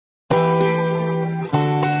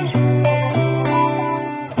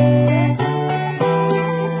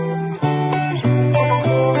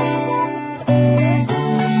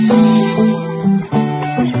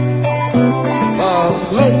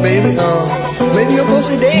and your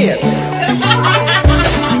pussy dead.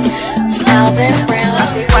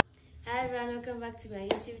 Hi everyone, welcome back to my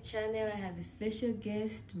YouTube channel. I have a special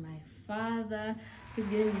guest, my father, who's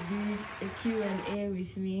going to be doing a Q&A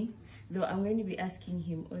with me. Though I'm going to be asking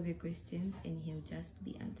him all the questions and he'll just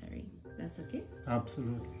be answering. That's okay?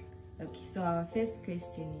 Absolutely. Okay, so our first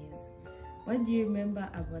question is, what do you remember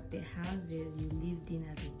about the houses you lived in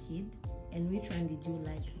as a kid, and which one did you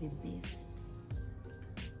like the best?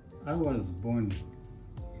 I was born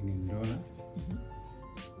in Ndola.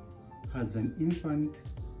 As an infant,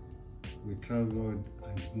 we traveled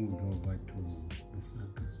and moved over to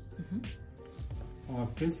Lusaka. Our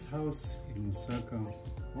first house in Lusaka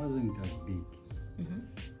wasn't as big.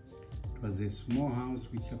 It was a small house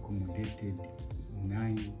which accommodated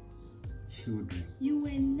 9 children. You were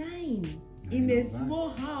 9 in a small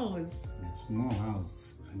house? A small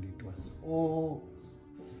house, and it was all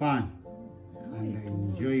fun. And I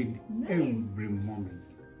enjoyed every moment.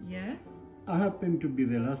 Yeah? I happened to be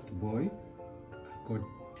the last boy. I got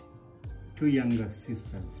 2 younger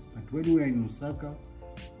sisters. But when we were in Osaka,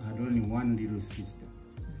 I had only 1 little sister.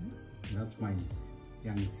 That's my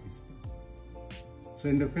young sister. So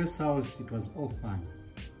in the first house, it was all fun.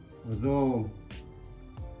 Although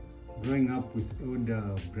growing up with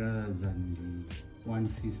older brothers and 1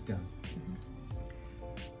 sister,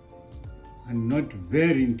 and not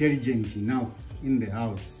very intelligent enough in the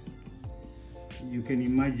house, you can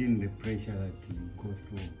imagine the pressure that you go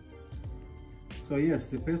through. So yes,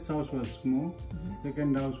 the first house was small. The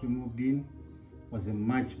second house we moved in was a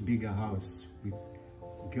much bigger house with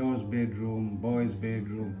girls' bedroom, boys'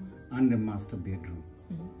 bedroom, and the master bedroom.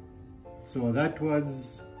 So that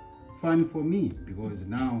was fun for me because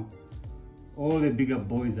now all the bigger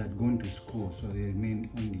boys had gone to school, so there remained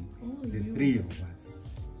only the 3 of us.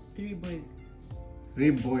 3 boys? 3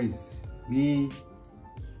 boys. Me,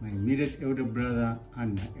 my immediate elder brother,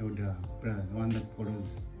 and my elder brother, the one that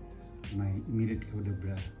follows my immediate elder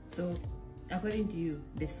brother. So, according to you,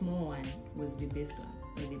 the small one was the best one,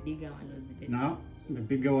 or the bigger one was the best one? No, the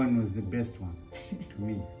bigger one was the best one to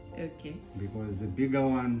me. Okay. Because the bigger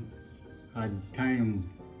one had time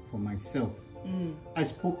for myself. I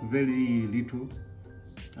spoke very little,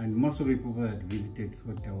 and most of the people that visited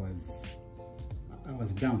thought I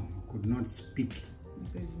was dumb. I could not speak.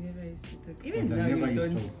 Because you never used to talk. Even now you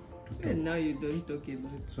don't. Even now you don't talk a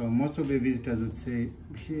lot. So most of the visitors would say,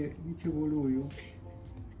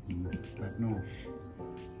 but no.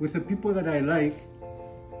 With the people that I like,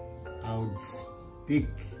 I would speak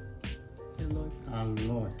a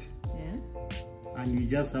lot. Yeah? And you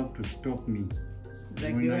just have to stop me.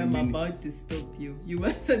 Like I'm about to stop you. You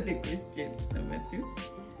answered the question. Number 2.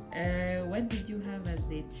 What did you have as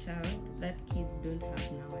a child that kids don't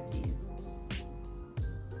have nowadays?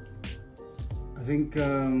 I think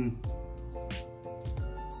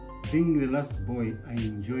being the last boy, I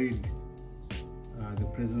enjoyed the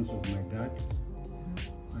presence of my dad.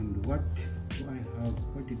 And what do I have?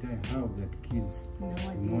 What did I have that kids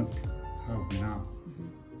do not have now?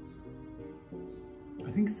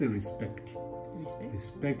 I think it's the respect.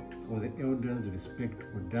 Respect for the elders, respect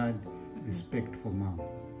for dad, respect for mom.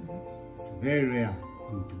 It's very rare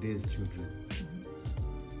in today's children.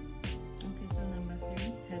 Okay, so number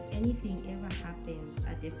 3. Has anything ever happened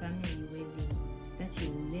at a family wedding that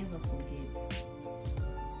you'll never forget?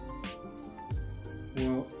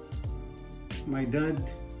 Well, my dad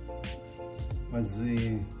was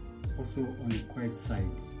also on the quiet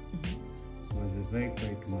side. He was a very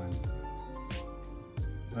quiet man.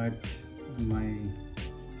 But on my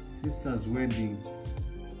sister's wedding,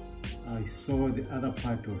 I saw the other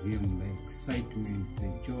part of him, the excitement, the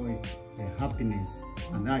joy, the happiness,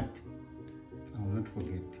 and that I will not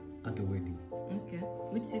forget at the wedding. Okay.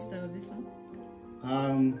 Which sister was this one?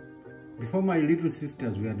 Before my little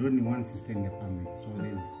sisters, we had only 1 sister in the family. So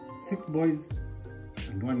there's 6 boys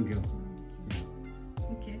and 1 girl.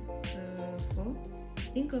 Okay, so 4.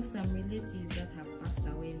 Think of some relatives that have passed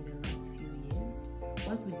away in the last few years.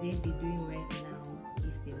 What would they be doing right now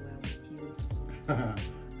if they were with you?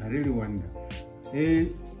 I really wonder.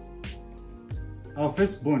 Our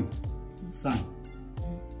firstborn son,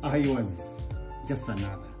 he was just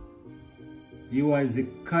another. He was a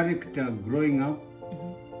character growing up,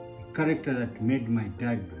 a character that made my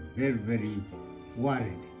dad very, very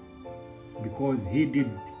worried because he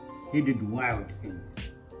did wild things.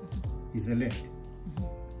 He's a left.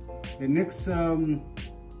 The next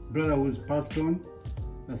brother who's passed on,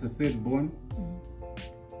 that's the 3rd born.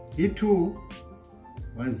 He too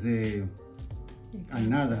was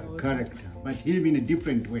another character, but he in a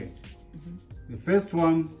different way. The first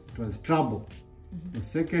one, it was trouble. The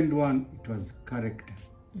second one, it was character.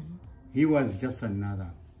 he was just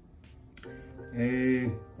another.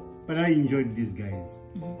 But I enjoyed these guys.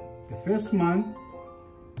 The first man,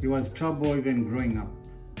 he was trouble even growing up.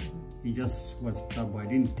 He just was trouble. I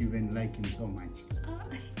didn't even like him so much.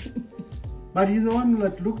 But he's the one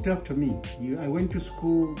that looked after me. I went to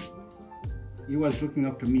school, he was looking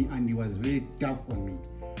after me, and he was very tough on me.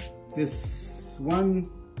 This one,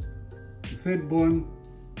 the third born,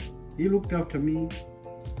 he looked after me.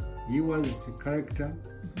 He was a character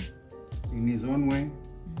in his own way,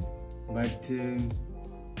 but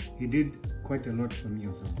he did quite a lot for me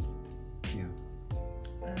also. Yeah.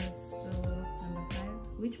 So number 5,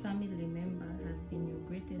 which family member has been your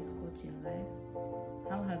greatest coach in life?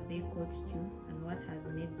 How have they coached you, and what has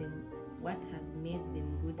made them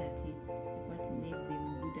good at it? What made them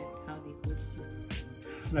good at how they coached you?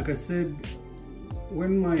 Like I said,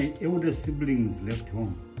 when my elder siblings left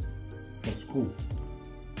home for school,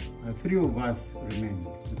 3 of us remained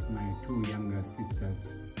with my 2 younger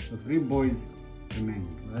sisters. So 3 boys remained.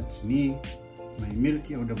 That's me, my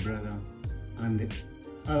milky elder brother, and the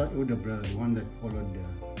other elder brother, the one that followed,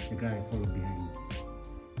 the guy I followed behind.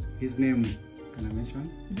 His name, can I mention?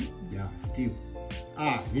 Yeah, Steve.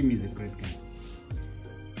 Him is a great guy.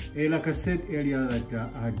 Like I said earlier, that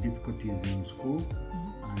I had difficulties in school,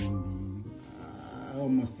 and I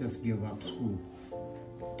almost just gave up school.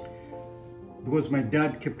 Because my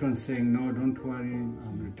dad kept on saying, no, don't worry,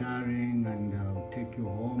 I'm retiring and I'll take you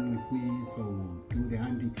home with me, so we'll do the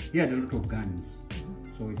hunting. He had a lot of guns.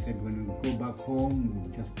 So he said, when we go back home,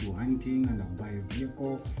 we'll just do hunting and I'll buy a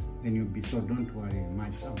vehicle, then you'll be, so don't worry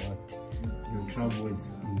much about your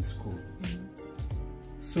troubles in school.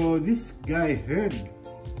 So this guy heard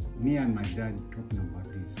me and my dad talking about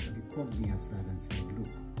this. So he called me aside and said, look.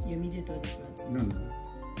 Your immediate older brother? No,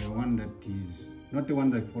 the one that is, not the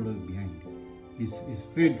one that follows behind. Is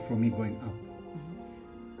fed from me going up.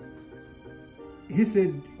 He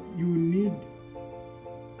said, you need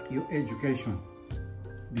your education,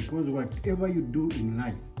 because whatever you do in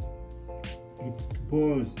life, it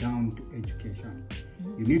boils down to education.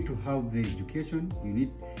 You need to have the education.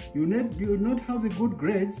 You will not have the good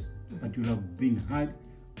grades, but you'll have had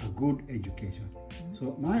a good education.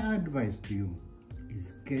 So my advice to you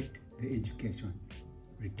is get the education.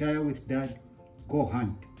 Retire with dad, go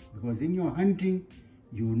hunt. Because in your hunting,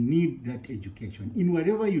 you need that education. In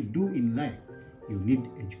whatever you do in life, you need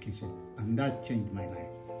education. And that changed my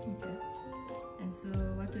life. Okay. And so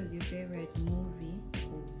what was your favorite movie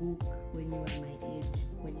or book when you were my age,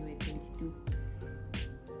 when you were 22?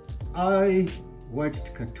 I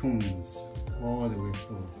watched cartoons all the way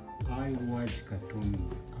through. I watch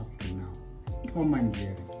cartoons up to now. Tom and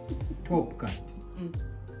Jerry, Top Cat.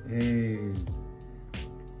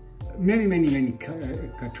 Many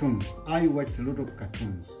cartoons. I watched a lot of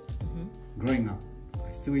cartoons growing up.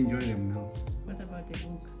 I still enjoy them now. What about the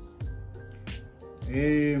book?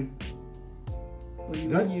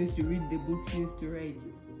 When you used to read the books you used to write?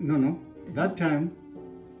 No. That time,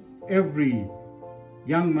 every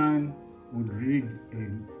young man would read a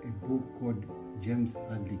book called James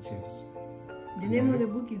Hadley Chase. The name of the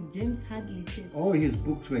book is James Hadley Chase? All his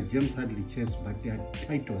books were James Hadley Chase, but they had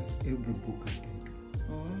titles. Every book had titles.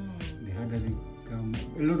 They had a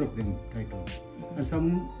lot of them titles. And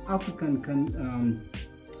some African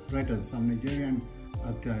writers, some Nigerian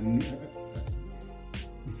actor,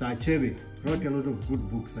 Mr. Achebe, wrote a lot of good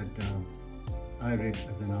books that I read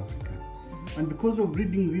as an African. And because of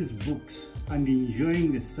reading these books and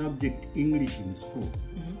enjoying the subject English in school,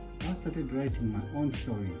 I started writing my own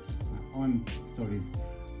stories. I'm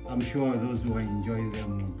sure those who enjoy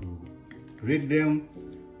them will read them,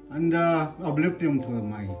 and I've left them for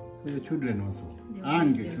the children also,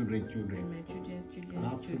 and your children. And my children's children.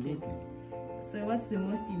 Absolutely. So what's the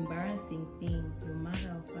most embarrassing thing your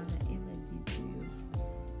mother or father ever did to you?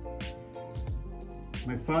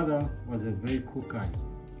 My father was a very cool guy.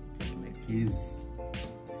 Just like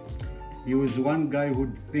he was one guy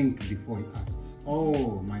who'd think before he acts.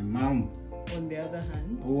 Oh, my mom, on the other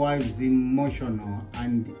hand, was emotional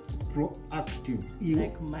and proactive.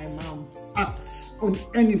 Like my mom. Acts on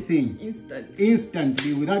anything.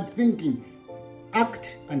 Instantly, without thinking.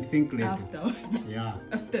 Act and think later. After. Yeah.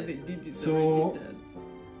 After they did it. So,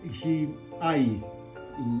 I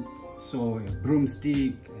saw a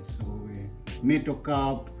broomstick, I saw a metal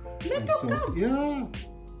cup. Cup? Yeah.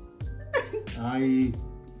 I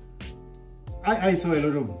saw a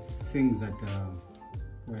lot of things that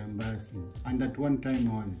were embarrassing. And at one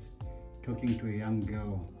time I was talking to a young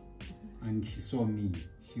girl and she saw me.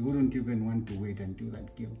 She wouldn't even want to wait until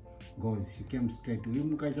that girl goes. She came straight to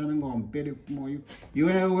him.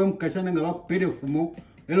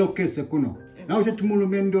 Now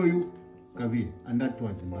Kabi, and that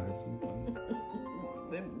was embarrassing.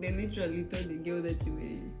 They literally told the girl that you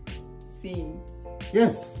were seeing.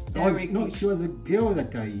 Yes, she was a girl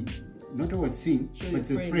that not I was seeing, but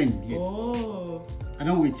a friend. Yes. Oh. And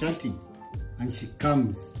now we're chatting, and she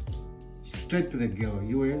comes straight to the girl.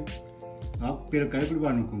 You were. And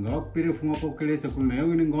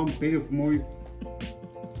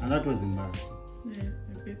that was embarrassing. Yeah,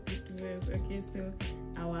 I bet it was. Okay, so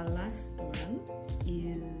our last one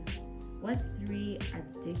is, what 3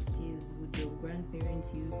 adjectives would your grandparents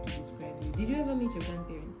use to describe you? Did you ever meet your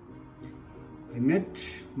grandparents? I met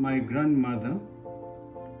my grandmother.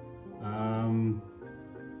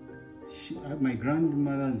 My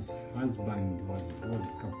grandmother's husband was called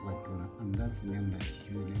Kapwatula, and that's the name that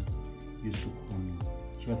she used to call me.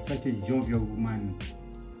 She was such a jovial woman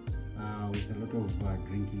with a lot of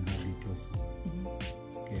drinking habit also.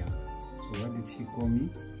 Yeah. So what did she call me?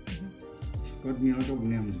 She called me a lot of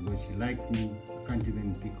names, but she liked me. I can't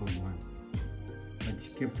even pick on one. But she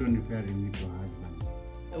kept on referring me to her husband.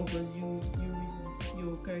 Oh, because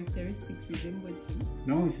your characteristics resembled him?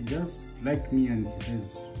 No, she just liked me, and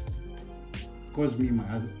she calls me my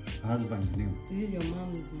husband's name. This is your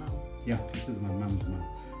mom's mom? Yeah, this is my mom's mom.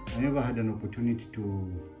 I never had an opportunity to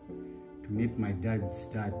meet my dad's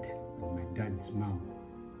dad and my dad's mom.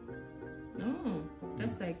 Oh,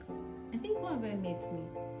 that's like, I think who have I met me?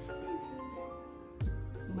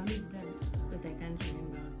 Mommy's dad, but I can't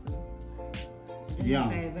remember also. Yeah,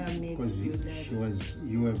 if I ever met because your dad.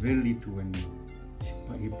 You were very little when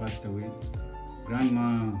he passed away.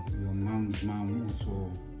 Grandma, your mom's mom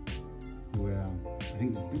also, you were, I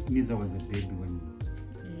think Nisa was a baby when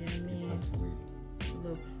he passed away. So,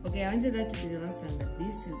 okay, I wanted that to be the last one, but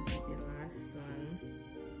this will be the last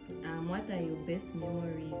one. What are your best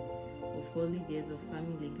memories of holidays or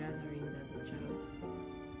family gatherings as a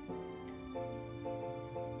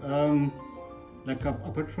child? Like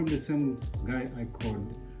apart from the same guy I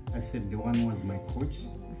called, I said the one was my coach.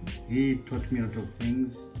 He taught me a lot of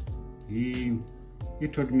things. He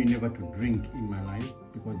taught me never to drink in my life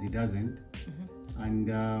because he doesn't. And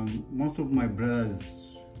most of my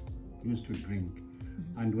brothers used to drink.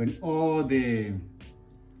 And when all the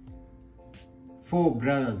 4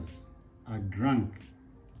 brothers are drunk,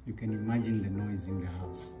 you can imagine the noise in the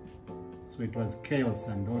house. So it was chaos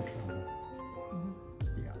and all trouble.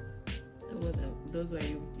 Yeah. Those were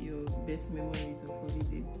your best memories of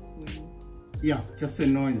holidays for you? Yeah, just the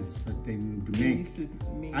noise that they would make.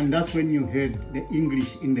 And that's when you heard the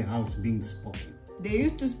English in the house being spoken. They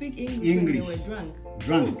used to speak English when they were drunk?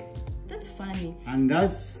 Drunk. That's funny. And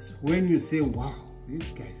that's when you say, wow,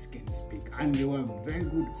 these guys can speak. And they were very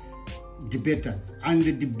good debaters. And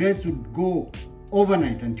the debates would go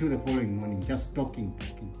overnight until the following morning, just talking.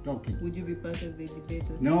 Would you be part of the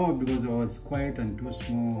debaters? No, because I was quiet and too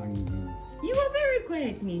small. And you were very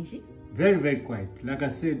quiet, Minji. Very, very quiet. Like I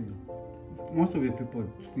said, most of the people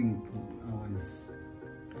think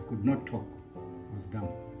I could not talk. I was dumb.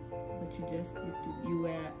 But you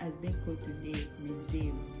were, as they call today,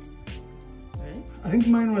 reserved, right? I think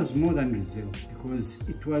mine was more than reserved because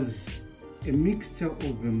it was a mixture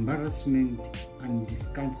of embarrassment and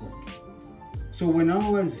discomfort. So when I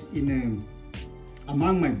was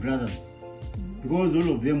among my brothers, because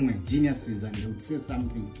all of them were geniuses and they would say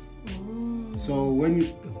something. So when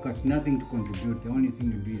you've got nothing to contribute, the only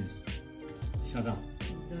thing you do is shut up.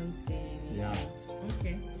 Don't say anything. Yeah.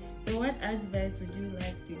 Okay. So what advice would you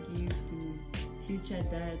like to give to future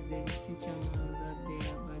dads and future moms out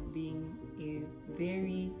there about being a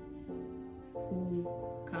very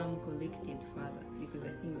cool, calm, collected father? Because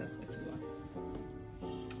I think that's what you are.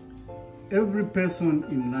 Every person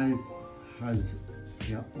in life has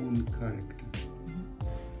their own character.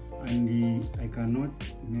 And I cannot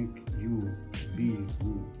make you be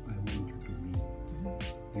who I want you to be.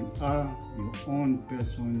 You are your own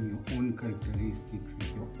person, your own characteristics,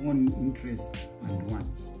 with your own interests and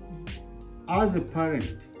wants. As a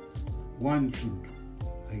parent, one should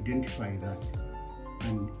identify that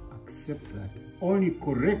and accept that. Only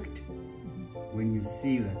correct when you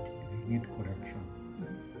see that they need correction.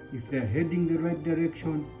 If they're heading the right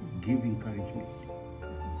direction, give encouragement.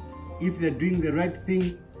 If they're doing the right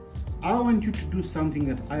thing, I want you to do something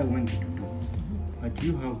that I want you to do. But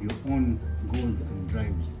you have your own goals and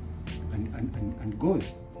drives and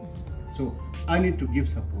goals. So I need to give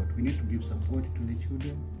support. We need to give support to the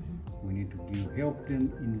children. We need to help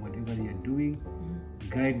them in whatever they are doing,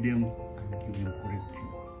 guide them and give them correction.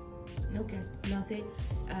 Okay, now say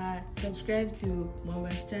subscribe to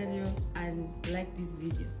Mwamba's channel and like this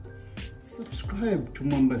video. Subscribe to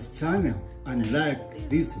Mwamba's channel and like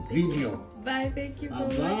this video. Bye, thank you for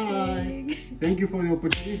watching. Thank you for the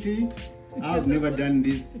opportunity. I've never done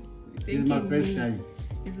this. This is my Thanking first me. time.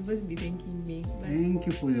 You're supposed to be thanking me. But Thank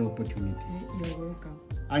you for the opportunity. you're welcome.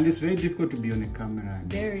 And it's very difficult to be on a camera.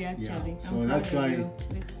 Very actually. Yeah. I'm So that's proud of why. you.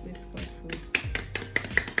 Let's clap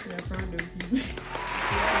for. We are proud of you.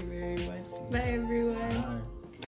 Thank you very much. Bye everyone. Bye.